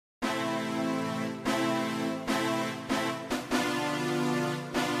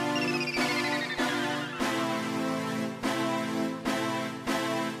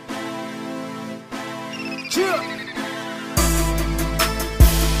Chill.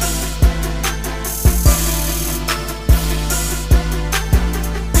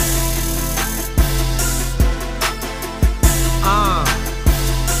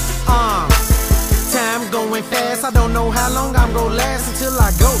 Time going fast, I don't know how long I'm gon' last until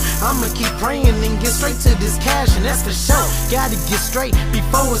I go. I'ma keep praying and get straight to this cash, and that's for sure. Gotta get straight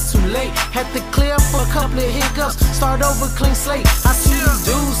before it's too late. Had to clear up a couple of hiccups, start over clean slate. I see these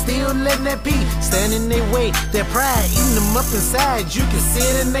dudes still letting that be stand in their way. Their pride eating them up inside, you can see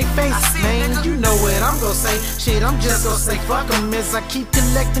it in their face. Man, you know what I'm gon' say. Shit, I'm just gon' say fuck them as I keep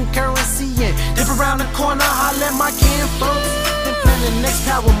collecting currency and dip around the corner, holla at my kin folks. And plan the next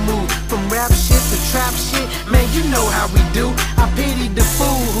power move from rap shit to trap shit. Man, you know how we do. I pity the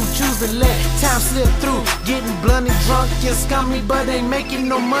fool who choose to let time slip through. Getting blunt and drunk and scummy, but ain't making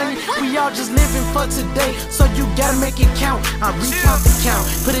no money. We all just living for today, so you gotta make it count. I recount the count,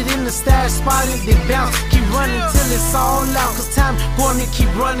 put it in the stash spot and they bounce. Keep running till it's all out, cause time going to keep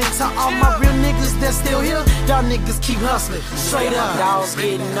running. To all my real niggas that's still here, y'all niggas keep hustling, straight up. Dogs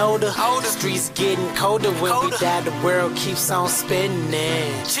getting older, streets getting colder. When we die, the world keeps on spinning.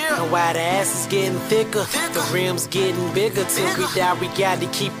 And while the ass is getting thicker, the rims getting bigger. Till we die, we gotta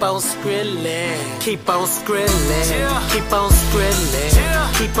keep on skrilling. Keep on skrilling. Keep on skrilling.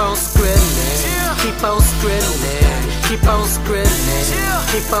 Keep on skrilling. Keep on skrilling. Keep on skrilling.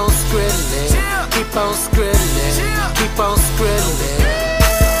 Keep on skrilling. Keep on skrilling. Keep on skrilling.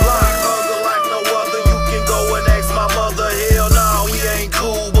 Blind hugger like no other. You can go and ask my mother. Hell no, we ain't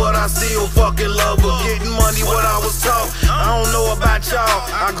cool, but I still fucking love her. Getting money, what I was taught. I don't know about y'all.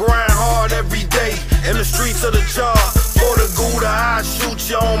 I grind hard every day in the streets of the jar. For the Gouda, I shoot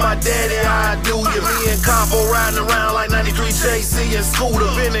you on my daddy, I do you. Me and Combo riding around like 93 JC and Scooter.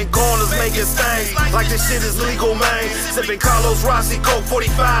 Bending corners, making stains like this shit is legal, man. Sipping Carlos Rossi, Coke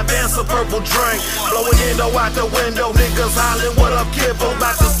 45 and some purple drink. Blowing endo out the window, niggas hollering, what up, kid?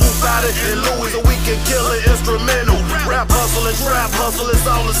 About to swoop out it in Louis, a weekend killer instrumental. Rap hustle and trap hustle, it's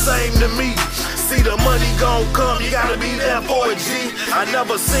all the same to me. See the money gon' come, you gotta be there for it, G. I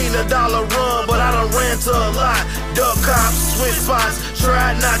never seen a dollar run, but I done ran to a lot. Duck cops, switch spots,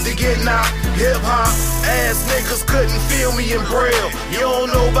 tried not to get knocked. Hip hop, ass niggas couldn't feel me in Braille. You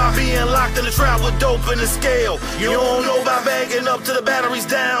don't know about being locked in the trap with dope in the scale. You don't know about bagging up to the batteries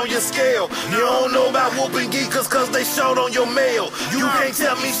down your scale. You don't know about whooping geekers cause they showed on your mail. You can't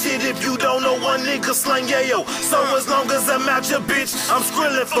tell me shit if you don't know one nigga slang yayo. So as long as I'm out your bitch, I'm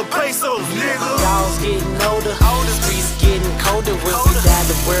skrilling for pesos, nigga. Dogs getting older, streets getting colder. When we die,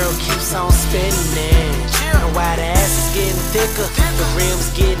 the world keeps on spinning. And while the ass is getting thicker, the rims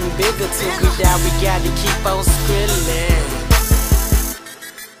getting bigger. Till we die, we gotta keep on skrilling.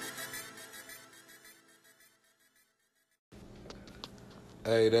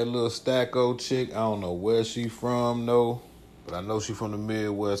 Hey, that little Stacko chick, I don't know where she from, though. But I know she from the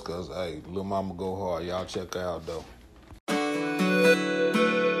Midwest, cause, hey, Lil Mama go hard. Y'all check her out, though.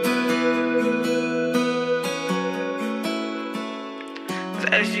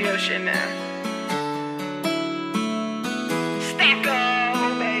 That's your shit now.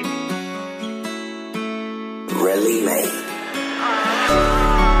 Stacko, baby. Really made.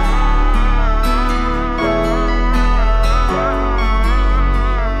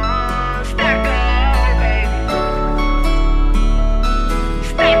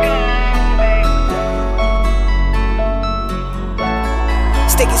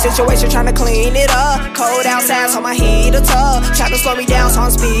 Sticky situation, tryna clean it up. Cold outside, so my heater tub. Try to slow me down, so I'm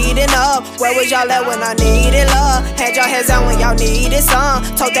speeding up. Where was y'all at when I needed love? Had y'all heads out when y'all needed some.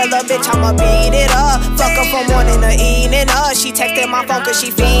 Told that little bitch I'ma beat it up. Fuck her from morning to evening up. She texted my phone cause she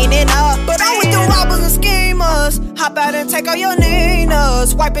fiending up. But I'm with the robbers and schemers. Hop out and take all your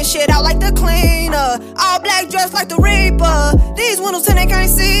Ninas. Wiping shit out like the cleaner. All black dressed like the Reaper. These windows and they can't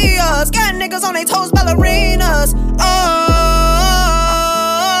see us. Got niggas on their toes, ballerinas.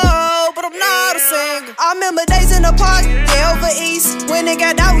 But I'm not a singer. I remember days in the park, yeah, over east. When it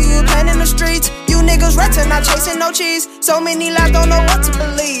got down, we were playing in the streets. You niggas ratting, not chasing no cheese. So many lies, don't know what to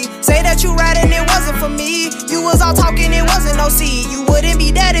believe. Say that you riding, it wasn't for me. You was all talking, it wasn't no seed. You wouldn't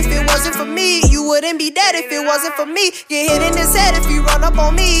be dead if it wasn't for me. You wouldn't be dead if it wasn't for me. Get hit in his head if you run up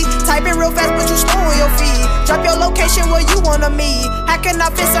on me. Typing real fast, but you slow on your feet. Drop your location where you wanna meet. How can I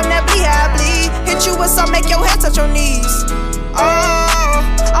fit some that bleed, how I bleed? Hit you with some, make your head touch your knees.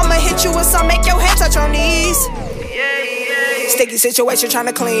 I'ma hit you with some, make your head touch your knees. Sticky situation,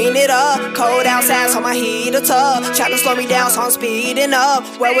 tryna clean it up. Cold outside, so my heater tub. Tryna slow me down, so I'm speeding up.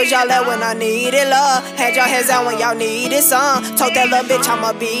 Where was y'all at when I needed love? Had y'all heads out when y'all needed some. Told that little bitch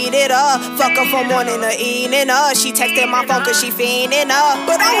I'ma beat it up. Fuck her from morning to evening up. She texted my phone cause she fiending up.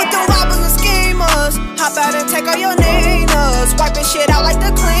 But I'm with the robbers and schemers. schemers. Hop out and take all your Ninas. Wiping shit out like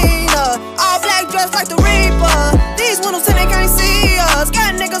the cleaner. All black dress like the Reaper. These windows and they can't see us.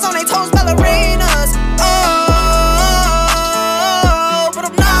 Got niggas on their toes, ballerinas. Oh, but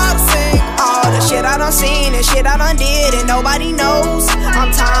I'm not a single. All the shit I done seen and shit I done did and nobody knows.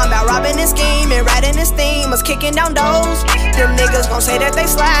 I'm talking about robbing and scheming, riding and steamers, kicking down doors. Them niggas gon' say that they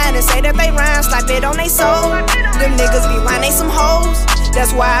slide and say that they rhyme, slap it on they soul. Them niggas be lying, they some hoes.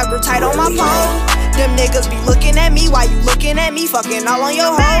 That's why I grew tight on my pole. Them niggas be looking at me while you looking at me, fucking all on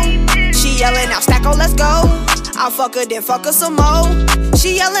your hoe. She yelling out, Stacko, let's go. I'll fuck her, then fuck her some more.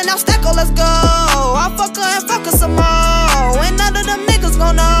 She yelling out, Stacko, let's go. I'll fuck her and fuck her some more. And none of them niggas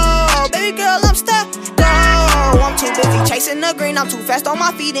gon' know. Baby girl, I'm Stacko. I'm too busy chasing the green, I'm too fast on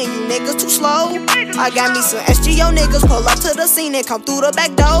my feet and you niggas too slow. I got me some SGO niggas, pull up to the scene and come through the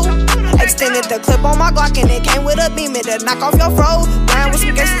back door. Extended the clip on my Glock and it came with a beam to knock off your fro. Grind with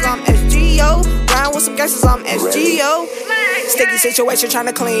some gangsters, I'm SGO. Grind with some gangsters, I'm SGO. Sticky situation,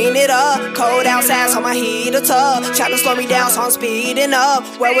 tryna clean it up. Cold outside, so my heater tub. Tryna slow me down, so I'm speeding up.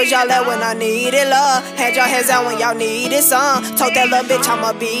 Where was y'all at when I needed love? Had your hands out when y'all needed some. Told that little bitch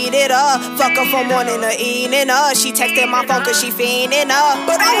I'ma beat it up. Fuck her from morning to evening up. She texted my phone cause she fiending up.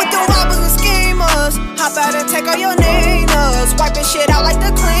 But I'm with the robbers and schemers. Hop out and take all your Ninas. Wiping shit out like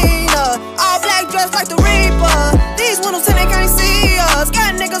the cleaner. All black dress like the Reaper. These windows and they can't see us.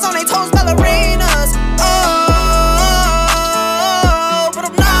 Got niggas on their toes,